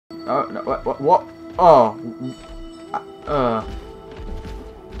Oh, no, what? Oh.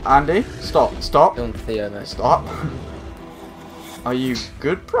 Andy, stop. Don't Theo, mate. Stop. Are you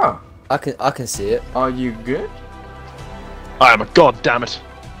good, bro? I can see it. Are you good? I am a god, damn it.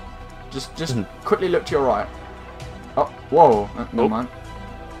 Just quickly look to your right. Oh, whoa. Never mind.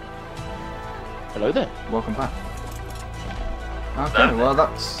 Hello there. Welcome back. Okay, well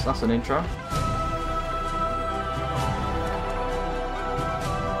that's an intro.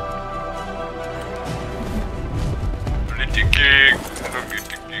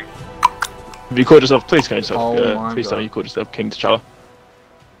 Have you called yourself? Please call yourself. Oh please tell me you called yourself King T'Challa.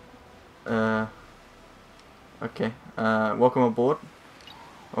 Okay. Welcome aboard.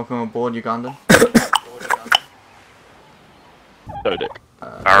 Welcome aboard, Ugandan. Dodic.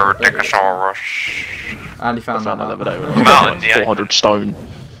 Ardicosaurus. Andy found that the out. other day when I was Mountain, like 400 stone.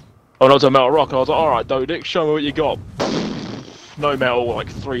 Oh, not to a metal rock, and I was like, alright, Dodic, show me what you got. No metal, like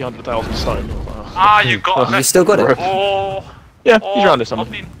 300,000 stone. I was like, oh. Ah, you got it. You still got it? Oh, Yeah, he's around this summer.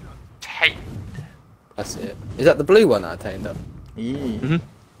 fucking tape. That's it. Is that the blue one that I tamed up? Yeah.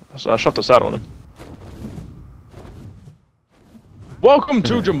 So I shot the saddle on him. Welcome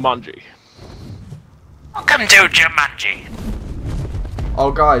to Jumanji. Welcome to Jumanji. Oh,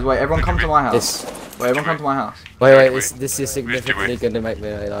 guys, wait, everyone come to my house. This. Wait, everyone come to my house. Wait, this is significantly going to make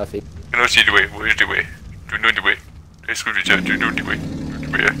me laugh. You know, see the way. Where's the way? Do you know the way? Let's go to the do you know the way? Do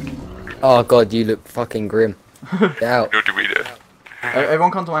the way. Oh god, you look fucking grim. Get out. Know the way there.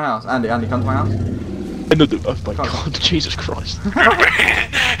 Everyone come to my house. Andy, come to my house. Oh my god, Jesus Christ.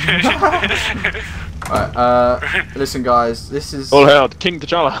 Alright, listen guys, this is... All hail, King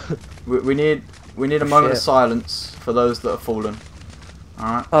T'Challa. We need a moment of silence for those that have fallen.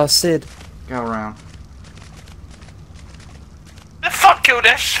 Alright, Oh, Sid. go around. The fuck killed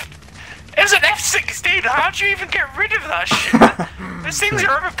this? It was an F-16. How'd you even get rid of that shit? Those things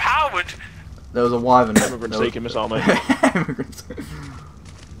are overpowered. There was a wyvern. Immigrant seeking missile, mate. Immigrants.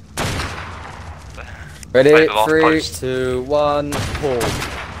 Ready? Wait, the last 3, post. 2, 1, pull.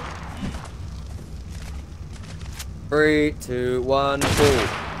 3, 2, 1, pull.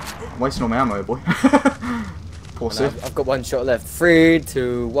 I'm wasting all my ammo, boy. Poor And Sid. I've got one shot left. 3,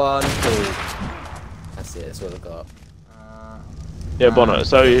 2, 1, pull. That's it, that's all I've got. Yeah, Bonner.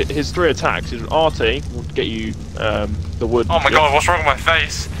 So his 3 attacks, his RT will get you the wood. Oh my god, what's wrong with my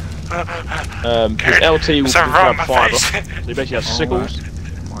face? His LT will Something wrong grab with my fibre. face. So he basically has sickles.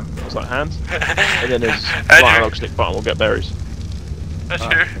 It's like hands. And then his Andrew. flying rock stick button will get berries. That's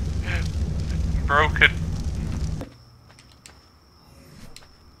you. Broken.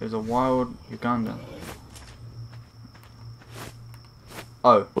 There's a wild Ugandan.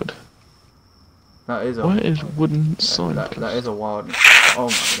 Oh, Wood. that is a... Where is wooden sign? That is a wild... Oh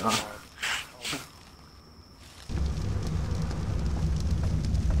my god.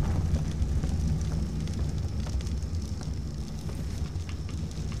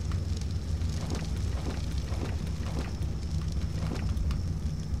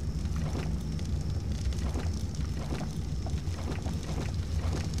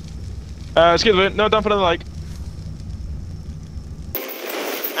 Excuse me, no dump in the lake.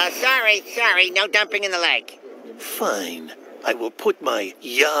 Sorry, no dumping in the lake. Fine. I will put my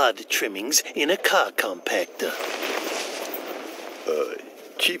yard trimmings in a car compactor.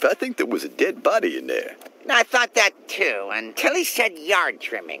 Chief, I think there was a dead body in there. I thought that too, until he said yard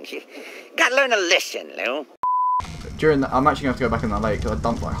trimmings. You gotta learn to listen, Lou. I'm actually going to have to go back in that lake because I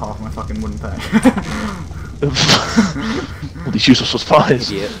dumped like half my fucking wooden peg. All these useless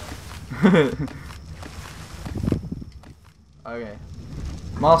supplies. Idiot. Okay.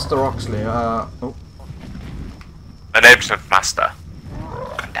 Master Oxley, oh. My name's not Master.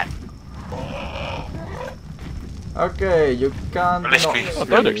 Okay, you can't Release not me. Oh,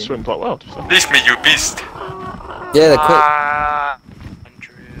 Dodic swim quite well. Release me, you beast. Yeah, they're quick.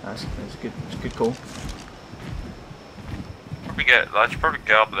 That's good. It's a good call. I should probably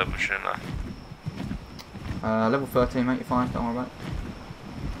get up level, shouldn't I? Level 13, mate. You're fine. Don't worry about it.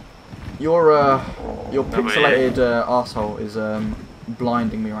 Your pixelated arsehole is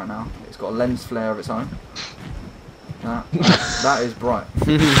blinding me right now. It's got a lens flare of its own. That is bright.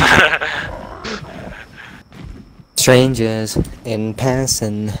 Strangers in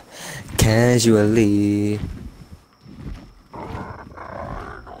passing casually.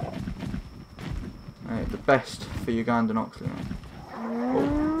 Right, the best for Ugandan Oxley, mate.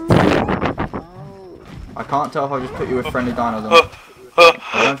 Oh. I can't tell if I just put you with friendly dinos on. No,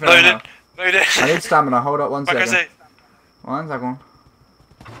 you didn't. No, you didn't. I need stamina. Hold up one Like I second. say, One second.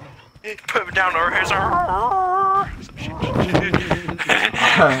 put him down over here.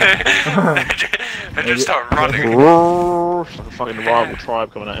 and just start running. It's like a fucking rival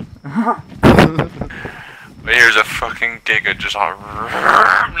tribe coming at him. Here's a fucking digger just like.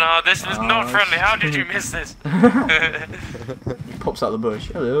 No, this is not friendly. How did you miss this? He pops out the bush.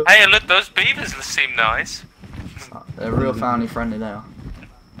 Hello. Hey, look, those beavers seem nice. They're real family friendly. They are.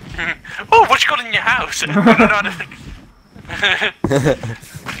 Oh, what you got in your house?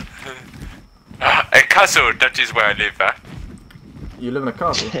 A castle, that is where I live at. You live in a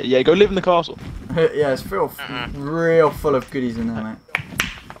castle? Yeah, go live in the castle. Yeah, it's real full of goodies in there, mate.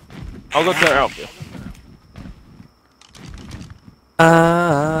 I'll go clear it out for you.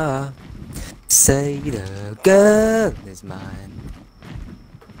 Say the girl is mine.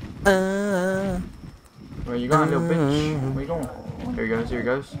 Where you going, little bitch? Where you going? Here he goes, here he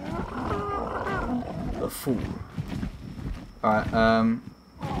goes. The fool. Alright,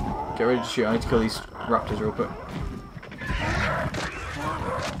 get ready to shoot. I need to kill these raptors real quick.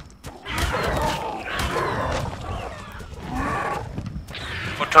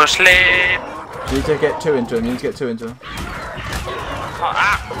 Put to sleep. You need to get two into him, you need to get two into him.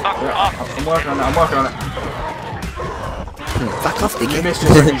 Yeah, I'm working on it, I'm working on it. Back off, You dickhead. missed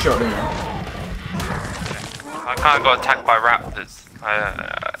your second shot, didn't you? I can't got attacked by raptors. I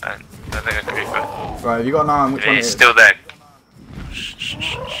think I could be good. Right, have you got an eye on which one it He's is? still there.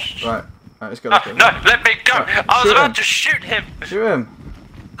 Right, let's go. Let's go. No, let me go! Right, I was shoot about him. to shoot him! Shoot him!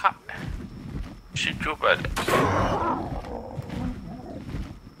 Shoot your bird.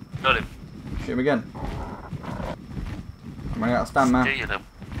 Got him. Shoot him again. I'm running out of stand, man. Steal him.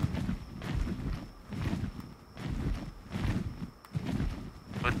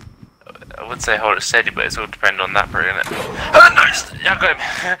 I would say hold it steady, but it's all dependent on that bird, innit? Oh, nice! Yeah, I got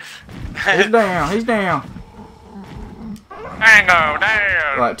him. He's down, he's down. Tango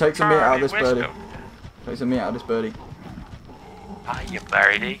down! Right, take some meat out of this Charlie birdie. Wisdom. Take some meat out of this birdie. Ah, you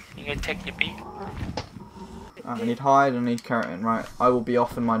birdie. You gonna take your beat? Right, I need hide and I need keratin. Right, I will be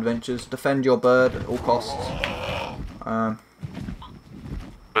off on my adventures. Defend your bird at all costs.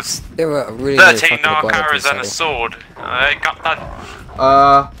 They were really 13 narc arrows and a sword. I got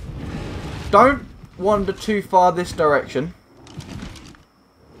that. Don't wander too far this direction.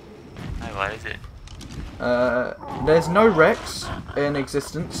 No, what is it? There's no wrecks in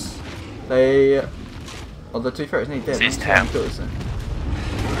existence. They... Oh, the two ferrets need dead. This is Let's town. kill this thing.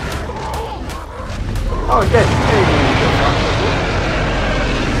 Oh, it's dead.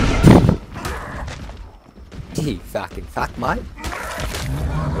 Hey, You fucking fuck, mate.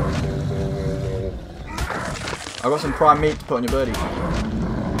 I got some prime meat to put on your birdie.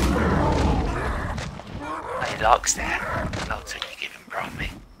 Hey, Locks there. Locks, can you give him from me?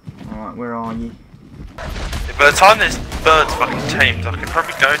 Alright, where are you? By the time this bird's fucking tamed, I could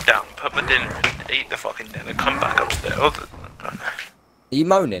probably go down, put my dinner and eat the fucking dinner, come back upstairs. Are you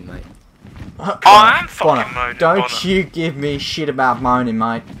moaning, mate? I am fucking moaning, Don't Bonner. you give me shit about moaning,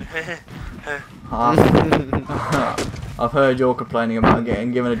 mate. I've heard you're complaining about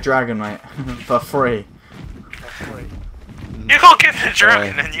getting given a dragon, mate, for free. You got given a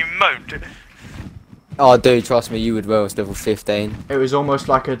dragon and you moaned. Oh, dude, trust me, you would well. It's level 15. It was almost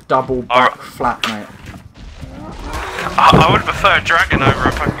like a double back flat, mate. I would prefer a dragon over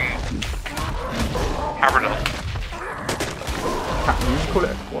a fucking Cameron. You call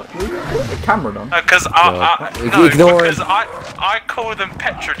it what? You call it a Cameron? Because I call them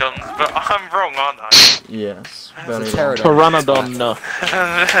Petrodons, but I'm wrong, aren't I? Yes. It's Very a well. Pteranodon.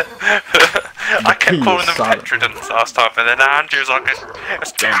 I kept calling them silent. Petrodons last time, and then Andrew's like,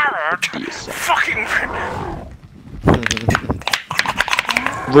 it's Tarot! Fucking.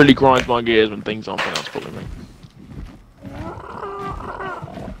 Really grinds my gears when things aren't pronounced properly, mate.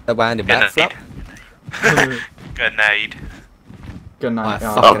 The banded backflip. Grenade. Good night. I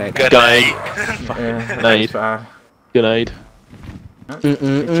yeah. fucking hate that. Grenade. Yeah, Grenade. that's bad. Grenade. No,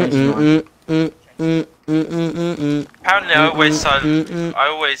 it changed my mind. Apparently, I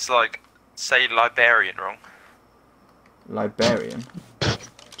always like say librarian wrong. Liberian.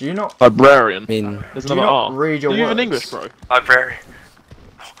 Do you not? Librarian. I mean, There's Do you another not R. read your Do you words? even English, bro? Librarian.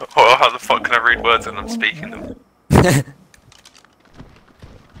 Oh, how the fuck can I read words when I'm speaking them?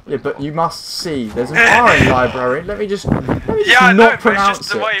 Yeah, but you must see. There's an R in library. Let me just Yeah, I know, not but it's pronounce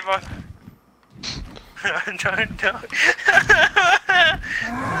just the it. way my. I don't know.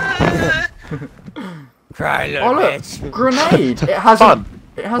 cry, little Oh look, bitch. grenade. It has Fun.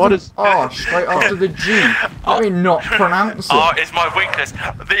 It has What an is- R straight after the G. Let me not pronounce it. R is my weakness.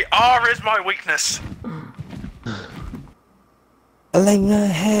 The R is my weakness. I lay my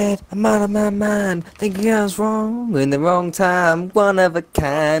head, I'm out of my mind, thinking I was wrong in the wrong time, one of a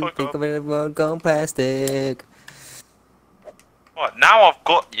kind, Fuck think off. of it, world gone plastic. What, now I've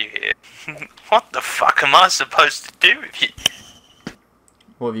got you here. What the fuck am I supposed to do with you?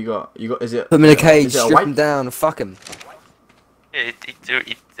 What have you got? You got? Is it? Put him in a cage, is it a strip white? him down, and fuck him.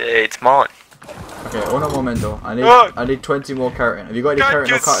 It's mine. Okay, un momento. Oh. I need 20 more keratin. Have you got any Can't keratin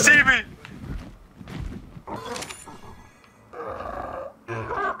you or cotton? see me?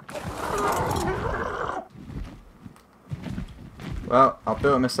 Well, I'll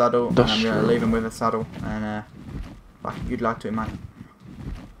build him a saddle, and I'm gonna leave him with a saddle, and fuck, you'd like to, man.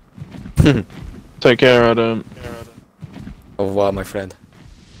 Take care, Adam. Au revoir, my friend.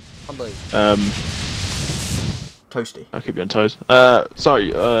 Toasty. I'll keep you on toes. Sorry,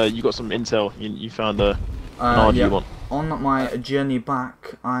 you got some intel. You found an RG Yeah. you want. On my journey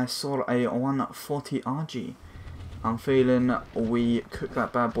back, I saw a 140 RG. I'm feeling we cook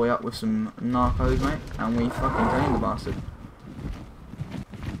that bad boy up with some narcos, mate, and we fucking tame the bastard.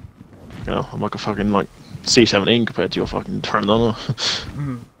 You know, I'm like a fucking like C-17 compared to your fucking Terminator.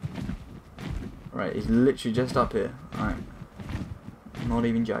 Right, he's literally just up here. Alright. Not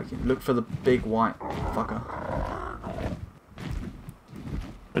even joking. Look for the big white fucker.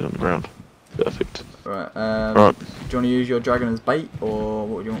 He's on the ground. Perfect. Right, Right. do you want to use your dragon as bait, or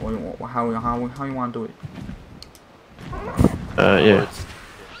what do you want, how you want to do it? Yeah. Is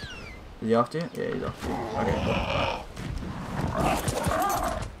he after you? Yeah, he's after you. Okay, cool.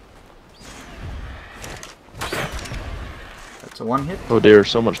 That's a one hit. Oh dear,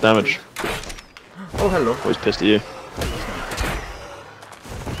 so much damage. Oh, hello. Always pissed at you.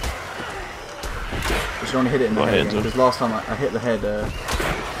 I just want to hit it in the Go head ahead, again, because last time I hit the head,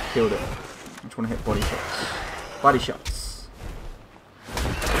 killed it. I just want to hit body shots. Body shots.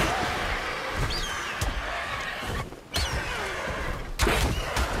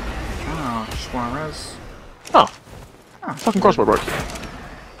 Ah, Suarez. Oh, Ah, fucking crossbow broke.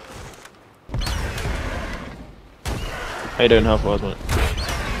 How you doing health-wise, mate?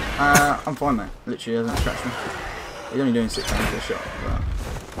 I'm fine, mate. Literally hasn't scratched me. He's only doing 6 damage a shot, but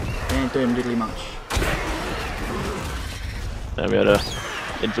he ain't doing diddly much. Yeah, we had a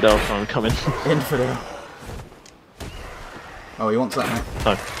infidel trying to come in. Infidel. Oh, he wants that, mate.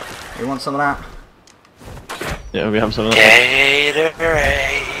 No. He wants some of that. Yeah, we have some of that.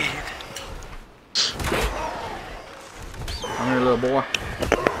 Gatorade. Come here, little boy.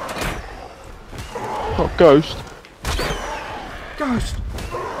 Oh, ghost. Ghost!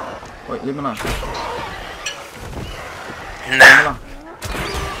 Wait, leave me alone. Leave me Nah. alone.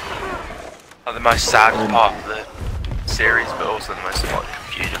 Not the most sad part of the series, but also the most like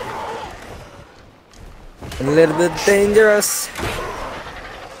confusing. A little bit dangerous.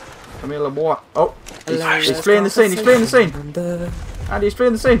 Come here, little boy. Oh! He's fleeing the scene, he's fleeing the scene! Andy, he's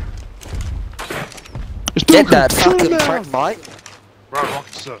fleeing the scene! Get that fucking prick, Mike. Right,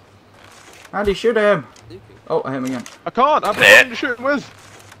 rocket, sir. Andy, shoot him! Oh, I hit him again. I can't, I've Yeah. nothing to shoot him with.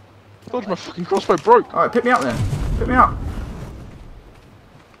 I thought my fucking crossbow broke. Alright, pick me up then. Pick me up.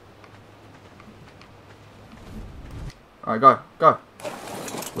 Alright, go. Go.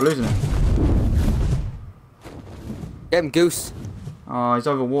 We're losing him. Get him, Goose. Oh, he's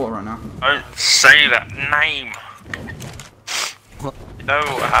over water right now. Don't say that name. What? You know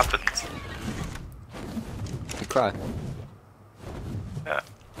what happens. You cry. Yeah.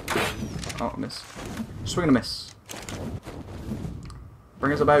 Oh, miss. Swing and a miss.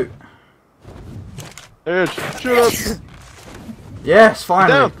 Bring us a boat. Edge, shoot up. Yes,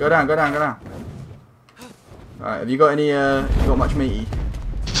 finally. Down. Go down, go down, go down. Alright, have you got any, you got much meaty?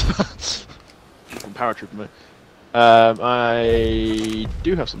 Paratrooper, mate. I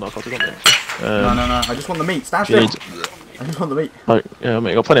do have some narcotics on me. No, no, no. I just want the meat. Stand Do you still. need... I just want the meat. Like, yeah,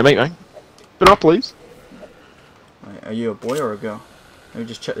 mate, I got plenty of meat, mate. Put it up, please. Right, are you a boy or a girl? Let me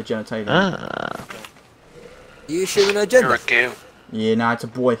just check the genitalia. Ah. You shooting a You're gender? a goo. Yeah, nah, it's a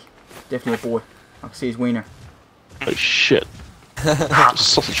boy. Definitely a boy. I can see his wiener. Holy shit.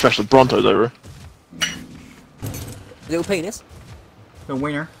 Sausage fest with Brontos over. Little penis? The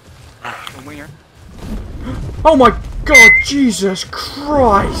wiener. The wiener. Oh my god, Jesus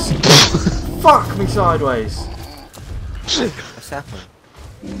Christ! Fuck me sideways. What's happening?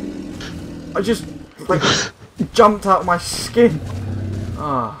 I just, like, jumped out of my skin.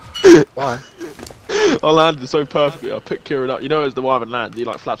 Ah. Why? I landed so perfectly. I picked Kieran up. You know, as the wyvern lands, he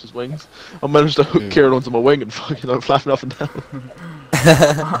like flaps his wings. I managed to hook Kieran onto my wing and fucking like flapping up and down.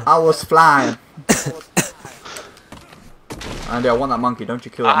 I was flying. Andy, I want that monkey. Don't you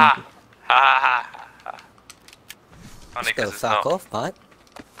kill that Ha monkey. ha ha ha. Funny Just go because it's fuck not. off,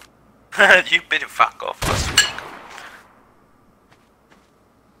 mate. You better fuck off last week.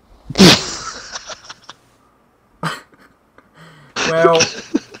 Well,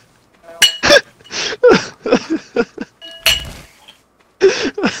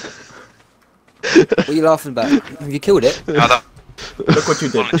 are you laughing about? Have you killed it? I don't. Look what you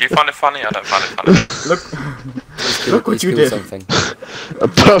did. Do you find it funny? I don't find it funny. Look what He's you killed did. Something. A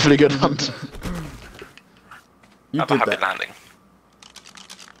perfectly good hunt. You Have a did happy that. landing.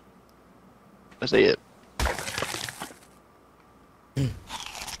 Let's eat it.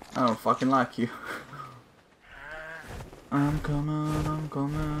 I don't fucking like you. I'm coming.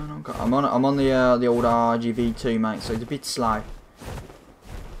 I'm on the old RGV2, mate. So it's a bit slow.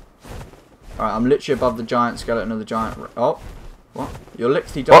 Alright, I'm literally above the giant skeleton of the giant. Oh, what? Your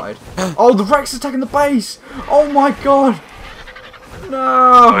Lixty died. Oh, the Rex is attacking the base. Oh my god.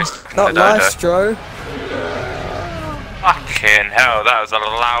 No. Not Lastro. Fucking hell, that was a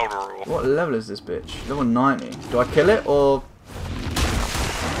loud roar. What level is this bitch? Level 90. Do I kill it or?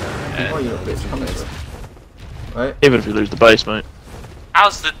 Oh, you little bitch, come this way. Right, Even if you lose the base, mate.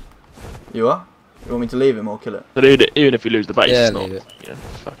 How's the... you are? You want me to leave him or kill it? But even if you lose the base, Yeah, it's not, leave it. you know,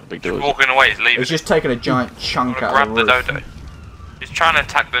 fucking big deal. Walking away, he's leaving. It's just taking a giant chunk out Grab of the the roof. dodo. He's trying to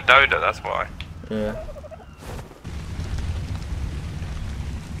attack the dodo, that's why. Yeah.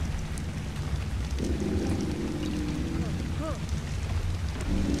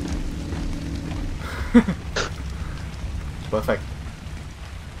 Perfect.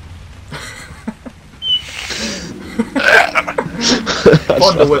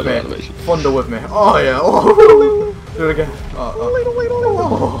 Fonder with me. Fonder with me. Oh yeah. Oh. Do it again.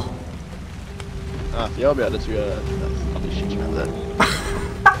 Oh. Ah, yeah, I'll be able to I'll be shooting around there.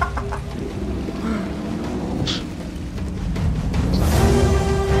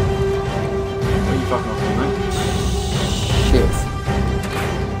 What are you fucking off to, mate? Shit.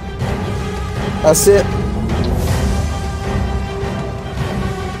 That's it.